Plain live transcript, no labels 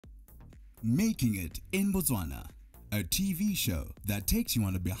Making It in Botswana, a TV show that takes you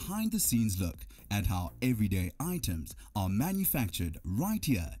on a behind-the-scenes look at how everyday items are manufactured right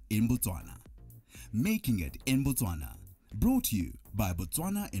here in Botswana. Making It in Botswana, brought to you by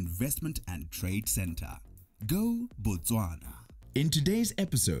Botswana Investment and Trade Center. Go Botswana! In today's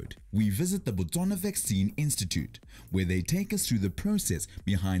episode, we visit the Botswana Vaccine Institute, where they take us through the process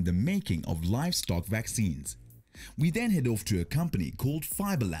behind the making of livestock vaccines. We then head off to a company called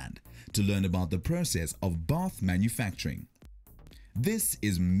Fibre Land to learn about the process of bath manufacturing. This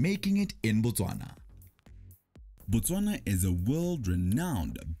is Making It in Botswana. Botswana is a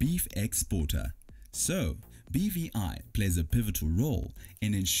world-renowned beef exporter, so BVI plays a pivotal role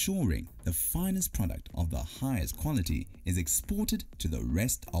in ensuring the finest product of the highest quality is exported to the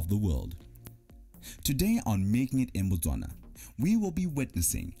rest of the world. Today on Making It in Botswana, we will be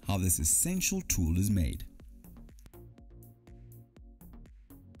witnessing how this essential tool is made.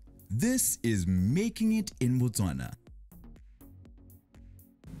 This is Making It in Botswana.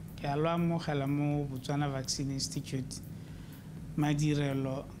 Ke a lo amogela mo Botswana Vaccine Institute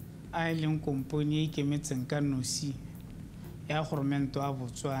madirelo a leng komponi e ikemetseng ka nosi ya goromento wa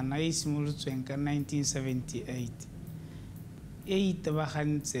Botswana e simolotsweng ka 1978 e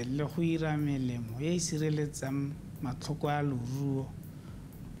itebagantse le go ira melemo e sireletsang matlhoko a loruo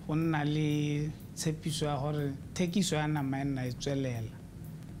go nna le tshepiso ya gore thekiso ya nama e nna e tswelela.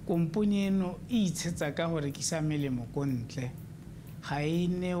 Komponi eno e itshetsa ka go rekisa melemo ko ntle ga e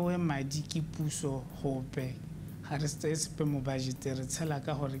newe madi ke puso gope ga re sepe mo budget re tshela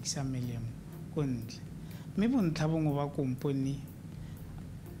ka go rekisa melemo ko ntle mme bontlha bongwe ba komponi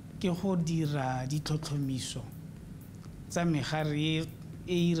ke go dira ditlhotlhomiso tsa megare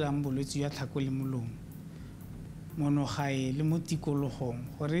e irang bolwetse jwa tlhako le molomo monogae le mo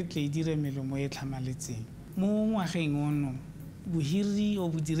tikologong gore tle e dire melemo e tlhamaletseng. Mo ngwageng ono bohiri o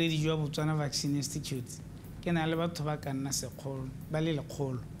bodiredi jwa Botswana Vaccine Institute ke na le batho ba ka nna sekgolo ba le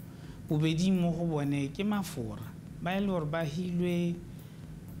lekgolo bobedi mo go bone ke mafora ba ile gore ba hilwe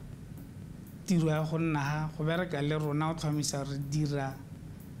tiro ya go nna go bereka le rona o tlhomisa re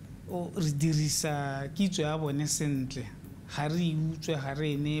dirisa kitso ya bone sentle ga re utswe ga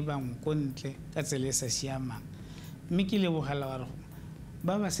re ene bang ko ntle ka tsela e sa siamang mme ke lebogela gore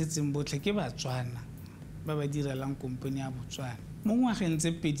ba ba setseng botlhe ke Batswana ba ba direlang komponi ya Botswana. Mo ngwageng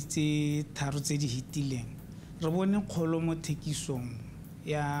tse pedi tse tharo tse di hitileng re bone kgolo mo thekisong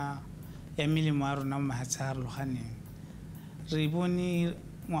ya melemo ya rona mo mahatshe a loganeng. Re bone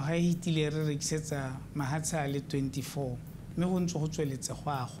ngwaga e hitile re rekisetsa mahatshe a le 24 mme go ntse go tsweletse go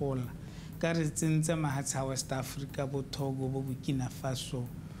a gola ka re tsentse mahatshe a West Africa, bo Togo, bo Burkina Faso,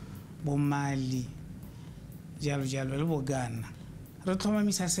 bo Mali, jalo le bo Ghana. Re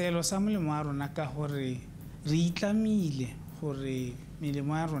tlhomamisa seelo sa molemo wa rona ka gore re itlamile gore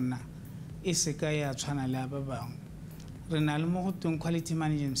melemo ya rona e se ka ya tshwana le ba bangwe. Re na le mo go teng quality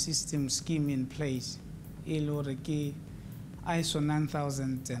management system scheme in place e le gore ke ISO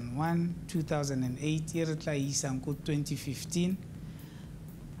 9001 2008 e re tla isang ko 2015.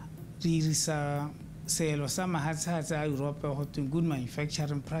 Re irisa seelo sa mahatshatsa a Europe go teng good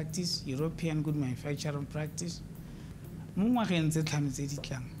manufacturing practice, European good manufacturing practice. Mo ngwageng tse tlhano tse di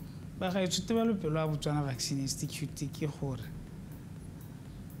tlang ba ga ithutebelopelo ya Botswana Vaccine Institute ke gore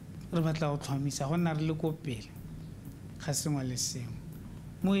re batla go tlhomisa go nna re le ko pele ga sengwe le sengwe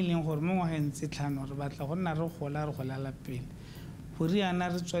mo e leng gore mo ngwageng tse tlhano re batla go nna re golala pele go riana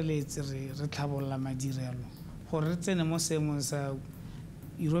re tsweletse re tlhabolola madirelo gore re tsene mo seemong sa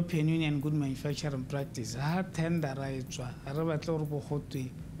European Union good manufacturing practice. Ha tendera e tswa re batla gore go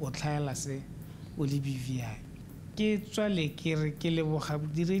gotwe o tlhaela se o le BVI. Ke tswale ke re ke leboga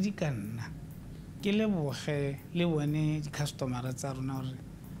bodiredi ka nna ke leboge le bone di-customer tsa rona gore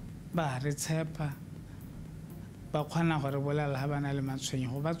ba re tshepa ba kgona gore bolela ha bana le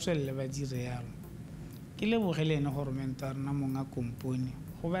matshwenyego ba tswelle ba dire yalo. Ke leboge le ene goromento ya rona monga komponi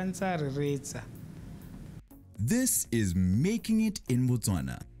go ba ntse a re reetsa. This is Making It in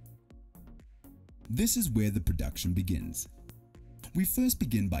Botswana. This is where the production begins. We first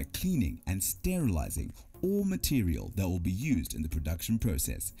begin by cleaning and sterilizing all material that will be used in the production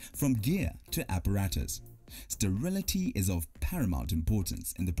process, from gear to apparatus. Sterility is of paramount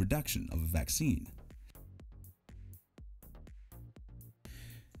importance in the production of a vaccine.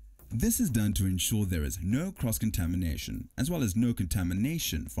 This is done to ensure there is no cross-contamination, as well as no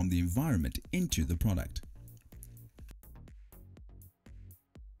contamination from the environment into the product.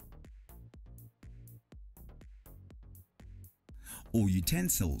 All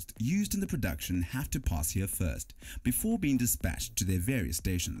utensils used in the production have to pass here first, before being dispatched to their various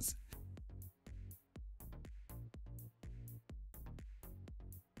stations.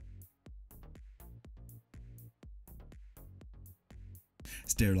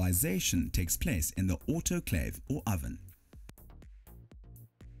 Sterilization takes place in the autoclave or oven.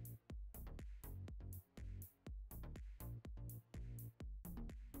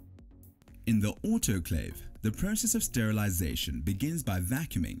 In the autoclave, the process of sterilization begins by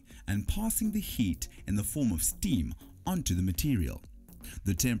vacuuming and passing the heat in the form of steam onto the material.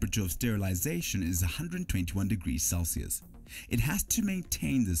 The temperature of sterilization is 121 degrees Celsius. It has to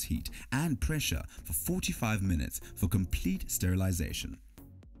maintain this heat and pressure for 45 minutes for complete sterilization.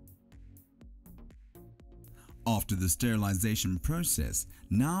 After the sterilization process,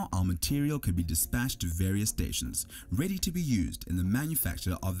 now our material can be dispatched to various stations, ready to be used in the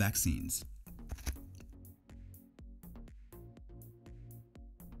manufacture of vaccines.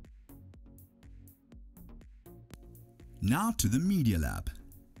 Now to the media lab.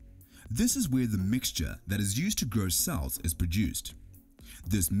 This is where the mixture that is used to grow cells is produced.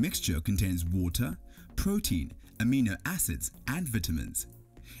 This mixture contains water, protein, amino acids, and vitamins.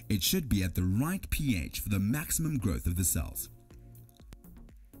 It should be at the right pH for the maximum growth of the cells.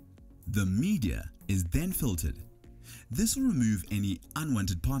 The media is then filtered. This will remove any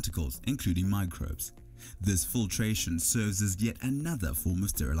unwanted particles, including microbes. This filtration serves as yet another form of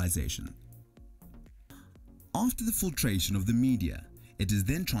sterilization. After the filtration of the media, it is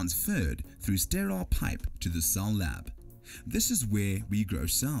then transferred through sterile pipe to the cell lab. This is where we grow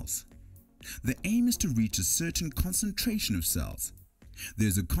cells. The aim is to reach a certain concentration of cells. There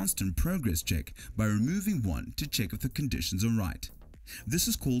is a constant progress check by removing one to check if the conditions are right. This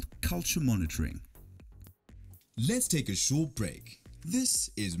is called culture monitoring. Let's take a short break. This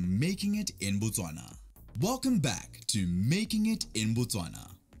is Making It in Botswana. Welcome back to Making It in Botswana.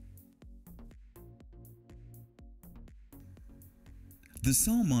 The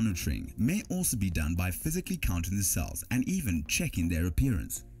cell monitoring may also be done by physically counting the cells and even checking their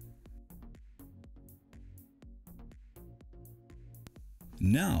appearance.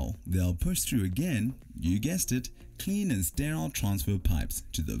 Now they'll push through again, you guessed it, clean and sterile transfer pipes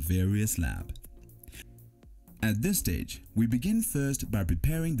to the various lab. At this stage, we begin first by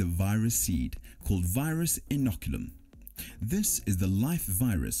preparing the virus seed called virus inoculum. This is the live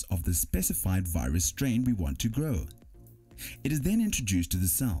virus of the specified virus strain we want to grow. It is then introduced to the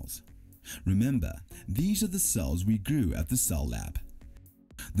cells. Remember, these are the cells we grew at the cell lab.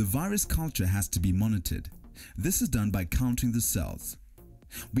 The virus culture has to be monitored. This is done by counting the cells.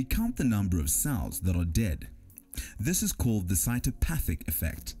 We count the number of cells that are dead. This is called the cytopathic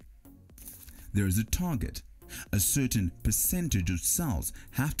effect. There is a target. A certain percentage of cells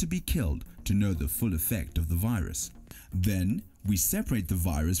have to be killed to know the full effect of the virus. Then we separate the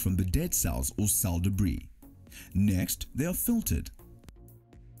virus from the dead cells or cell debris. Next, they are filtered.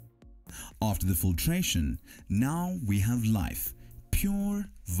 After the filtration, now we have live, pure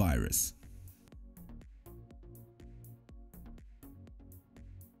virus.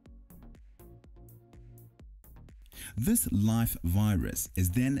 This live virus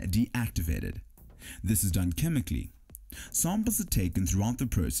is then deactivated. This is done chemically. Samples are taken throughout the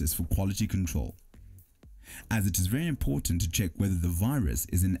process for quality control, as it is very important to check whether the virus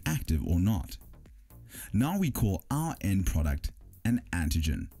is inactive or not. Now we call our end product an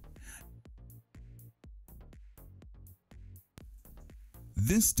antigen.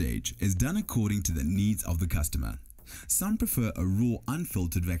 This stage is done according to the needs of the customer. Some prefer a raw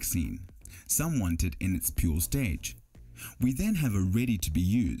unfiltered vaccine. Some want it in its pure stage. We then have a ready to be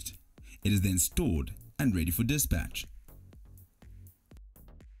used. It is then stored and ready for dispatch.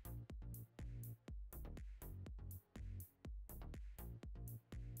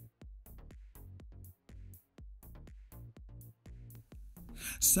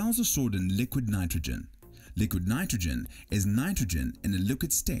 Cells are stored in liquid nitrogen. Liquid nitrogen is nitrogen in a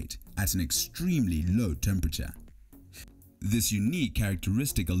liquid state at an extremely low temperature. This unique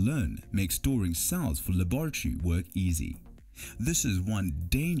characteristic alone makes storing cells for laboratory work easy. This is one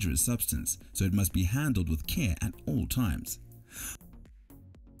dangerous substance, so it must be handled with care at all times.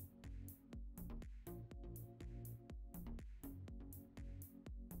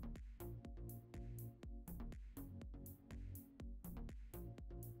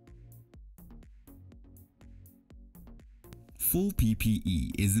 Full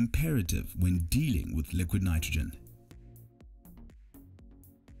PPE is imperative when dealing with liquid nitrogen.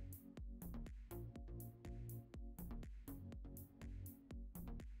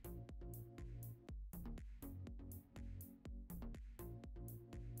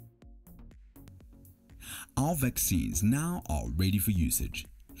 Our vaccines now are ready for usage.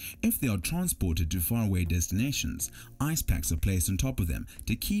 If they are transported to faraway destinations, ice packs are placed on top of them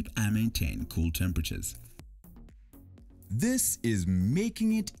to keep and maintain cool temperatures. This is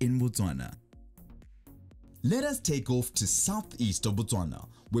Making It in Botswana. Let us take off to southeast of Botswana,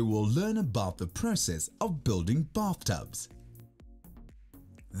 where we'll learn about the process of building bathtubs.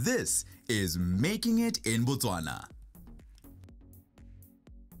 This is Making It in Botswana.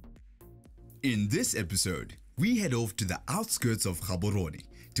 In this episode, we head off to the outskirts of Gaborone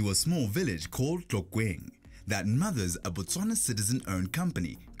to a small village called Tlokweng that mothers a Botswana citizen-owned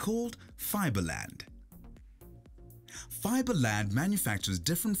company called Fibre Land. Fibre Land manufactures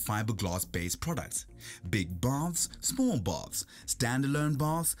different fiberglass-based products: big baths, small baths, standalone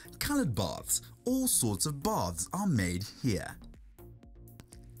baths, colored baths. All sorts of baths are made here.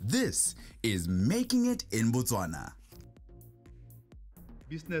 This is Making It in Botswana.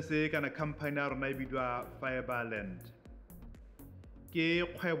 Business kana company a rona e bidwa Fibre Land. Ke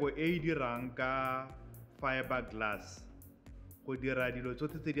kgwebo e dirang ka fiberglass go dira dilo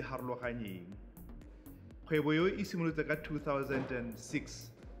tsotlhe tse di harologanyeng. Kgwebo yo e simolotse ka 2006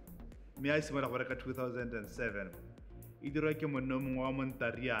 mme a simolola go reka 2007. E dirwa ke monna mongwe wa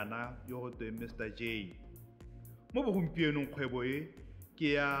Montariana yo go twe Mr. J. Mo bogompienong kgwebo e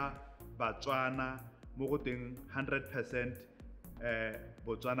ke ya Batswana mo go tweng 100%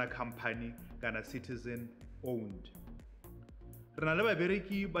 Botswana company kana citizen owned. Re na le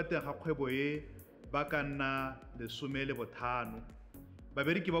babereki ba teng ga kgwebo e ba ka nna 15.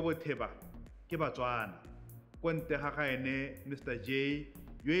 Babereki ba botheba ke Batswana ko ntle ga ga ene Mr. J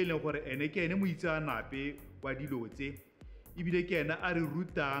yo e leng gore ene ke ene moitseanape wa dilo tse ebile ke ene a re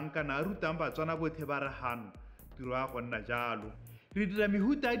rutang kana a rutang Batswana botheba re hano tiro ya go nna jalo. Re dira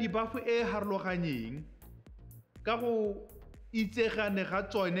mehuta ya dibafu e harologanyeng ka go itsegane ga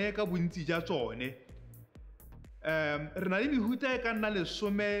tsone ka bontsi ja tsone. Re na le mehuta e ka nna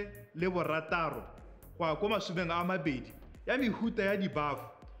 16 go kwa masomeng a mabedi ya mehuta ya dibafu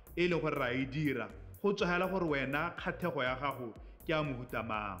e leng gore ra e dira go tsogela gore wena kgathego ya gago ke a mohuta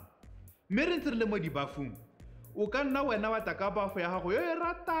mang. Mme re ntse re le mo dibafung o ka nna wena wa ta ka bafu ya gago yo e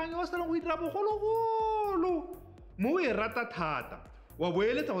ratang o sa leng go dira bogologolo mo o e rata thata wa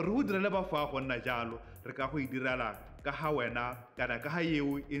boeletsa gore re go direle bafu a go nna jalo re ka go e direla ka ga wena kana ka ga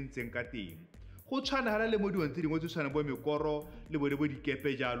yeo e ntseng ka teng. Go tshwana le mo dilong tse dingwe tse tshwana bo mekoro le bo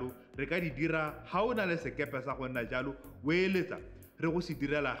dikepe jalo re ka di dira ga o na le sekepe sa go nna jalo o eletsa re go se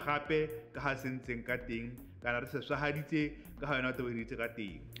direla gape ka ga se ntseng ka teng kana re se swahaditse ka ga wena tobeditse ka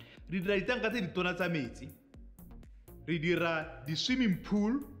teng. Re dira ditanka tse ditona tsa metsi, re dira di-swimming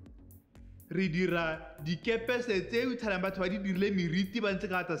pool, re dira dikepese tse o tlhalang batho ba di dirile meriti ba ntse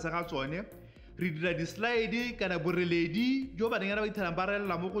ka tlase ga tsone, re dira di-slide kana boreledi jo banenyana ba itlhalang ba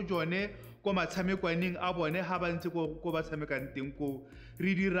relela mo go jone ko matshamekwaneng a bone ga ba ntse ko ba tshamekang teng ko.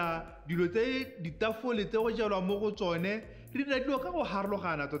 Re dira dilo tse ditafole tse go jalwa mo go tsone, re dira dilo ka go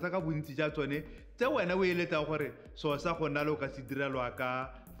harologana tota ka bontsi ja tsone tse wena o eletsang gore seo sa go nna le o ka se direlwa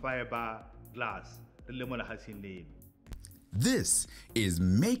ka fiberglass re le mo lehatsing leno. This is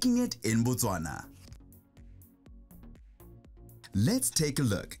Making It in Botswana. Let's take a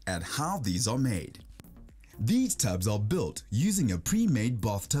look at how these are made. These tubs are built using a pre-made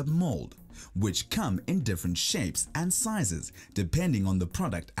bathtub mold, which come in different shapes and sizes depending on the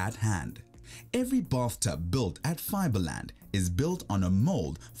product at hand. Every bathtub built at Fibre Land is built on a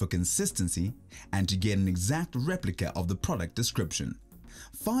mold for consistency and to get an exact replica of the product description.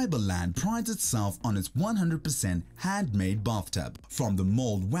 Fibre Land prides itself on its 100% handmade bathtub, from the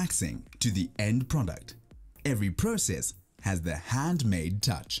mold waxing to the end product. Every process has the handmade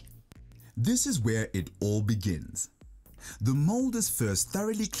touch. This is where it all begins. The mold is first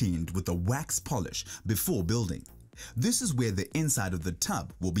thoroughly cleaned with a wax polish before building. This is where the inside of the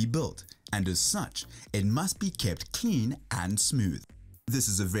tub will be built, and as such, it must be kept clean and smooth. This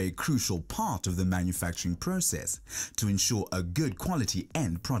is a very crucial part of the manufacturing process to ensure a good quality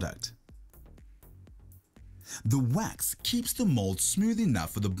end product. The wax keeps the mold smooth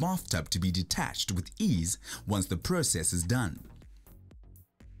enough for the bathtub to be detached with ease once the process is done.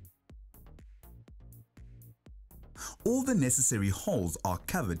 All the necessary holes are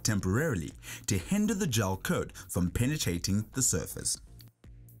covered temporarily to hinder the gel coat from penetrating the surface.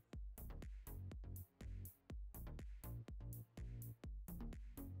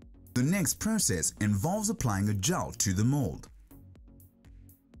 The next process involves applying a gel to the mold.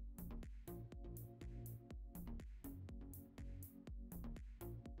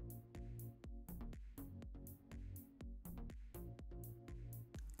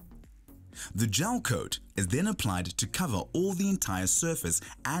 The gel coat is then applied to cover all the entire surface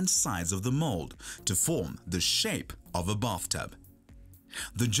and sides of the mold to form the shape of a bathtub.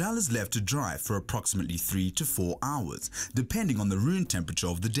 The gel is left to dry for approximately 3 to 4 hours, depending on the room temperature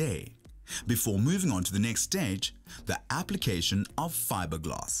of the day, before moving on to the next stage, the application of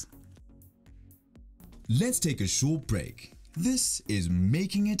fiberglass. Let's take a short break. This is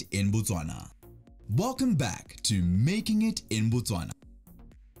Making It in Botswana. Welcome back to Making It in Botswana.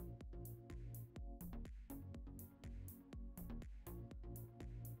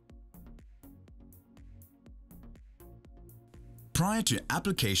 Prior to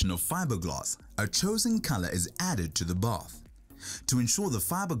application of fiberglass, a chosen color is added to the bath. To ensure the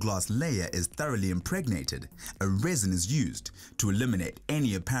fiberglass layer is thoroughly impregnated, a resin is used to eliminate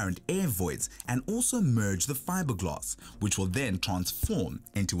any apparent air voids and also merge the fiberglass, which will then transform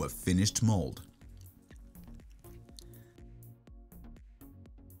into a finished mold.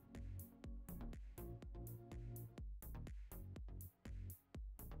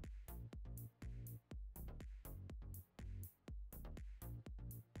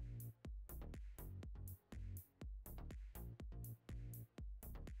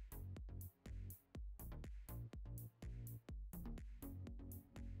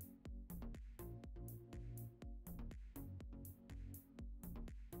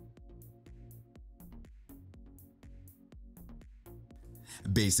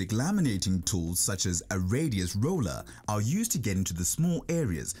 Basic laminating tools such as a radius roller are used to get into the small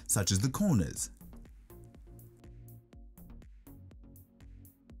areas such as the corners.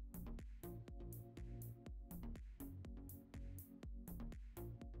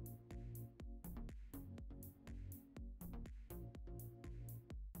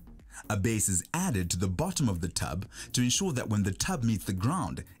 A base is added to the bottom of the tub to ensure that when the tub meets the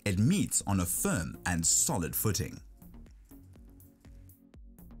ground, it meets on a firm and solid footing.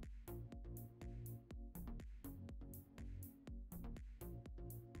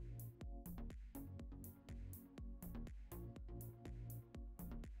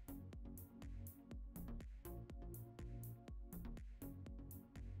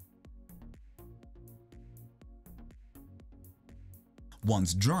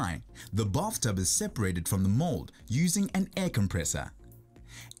 Once dry, the bathtub is separated from the mold using an air compressor.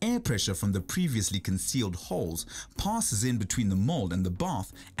 Air pressure from the previously concealed holes passes in between the mold and the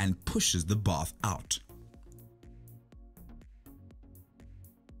bath and pushes the bath out.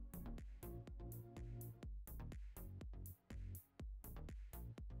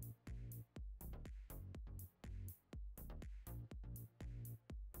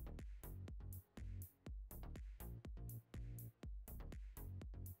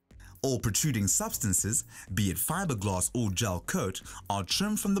 All protruding substances, be it fiberglass or gel coat, are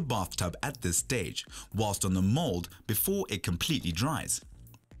trimmed from the bathtub at this stage, whilst on the mold before it completely dries.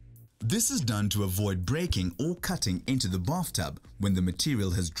 This is done to avoid breaking or cutting into the bathtub when the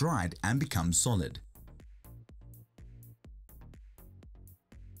material has dried and become solid.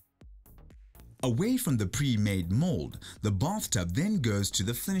 Away from the pre-made mold, the bathtub then goes to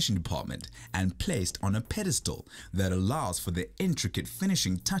the finishing department and placed on a pedestal that allows for the intricate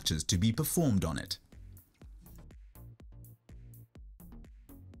finishing touches to be performed on it.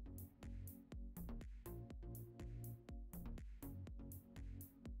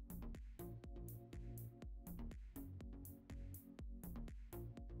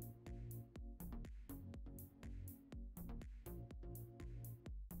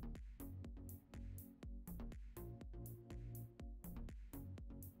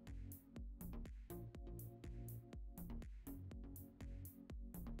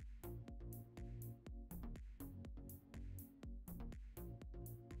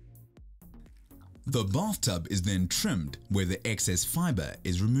 The bathtub is then trimmed where the excess fiber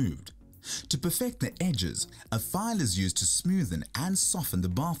is removed. To perfect the edges, a file is used to smoothen and soften the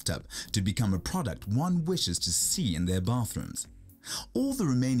bathtub to become a product one wishes to see in their bathrooms. All the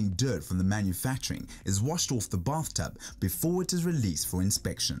remaining dirt from the manufacturing is washed off the bathtub before it is released for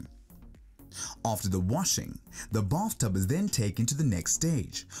inspection. After the washing, the bathtub is then taken to the next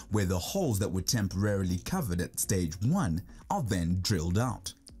stage, where the holes that were temporarily covered at stage 1 are then drilled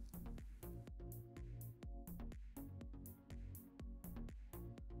out.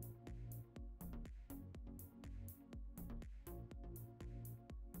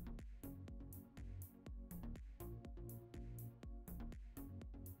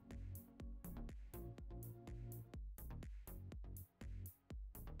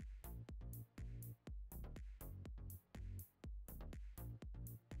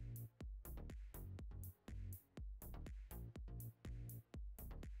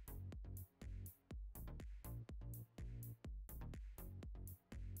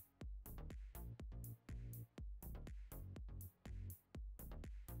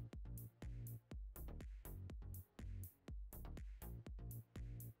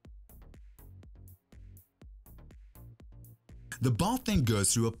 The bath then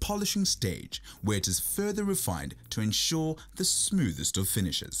goes through a polishing stage where it is further refined to ensure the smoothest of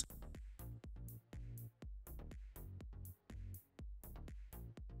finishes.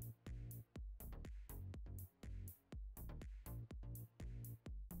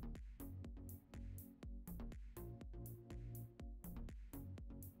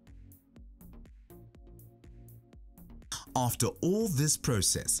 After all this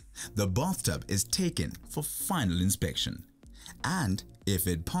process, the bathtub is taken for final inspection, and if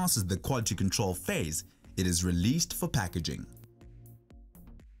it passes the quality control phase, it is released for packaging.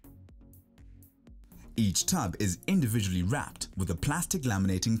 Each tub is individually wrapped with a plastic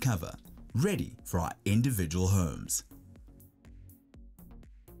laminating cover, ready for our individual homes.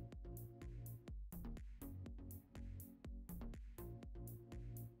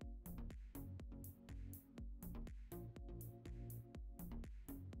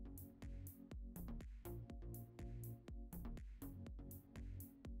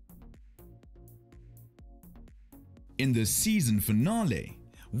 In the season finale,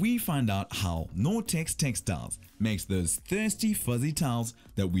 we find out how Nortex Textiles makes those thirsty fuzzy towels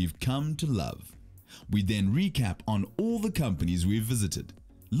that we've come to love. We then recap on all the companies we've visited.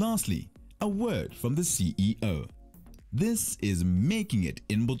 Lastly, a word from the CEO. This is Making It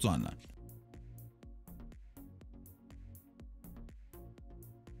in Botswana,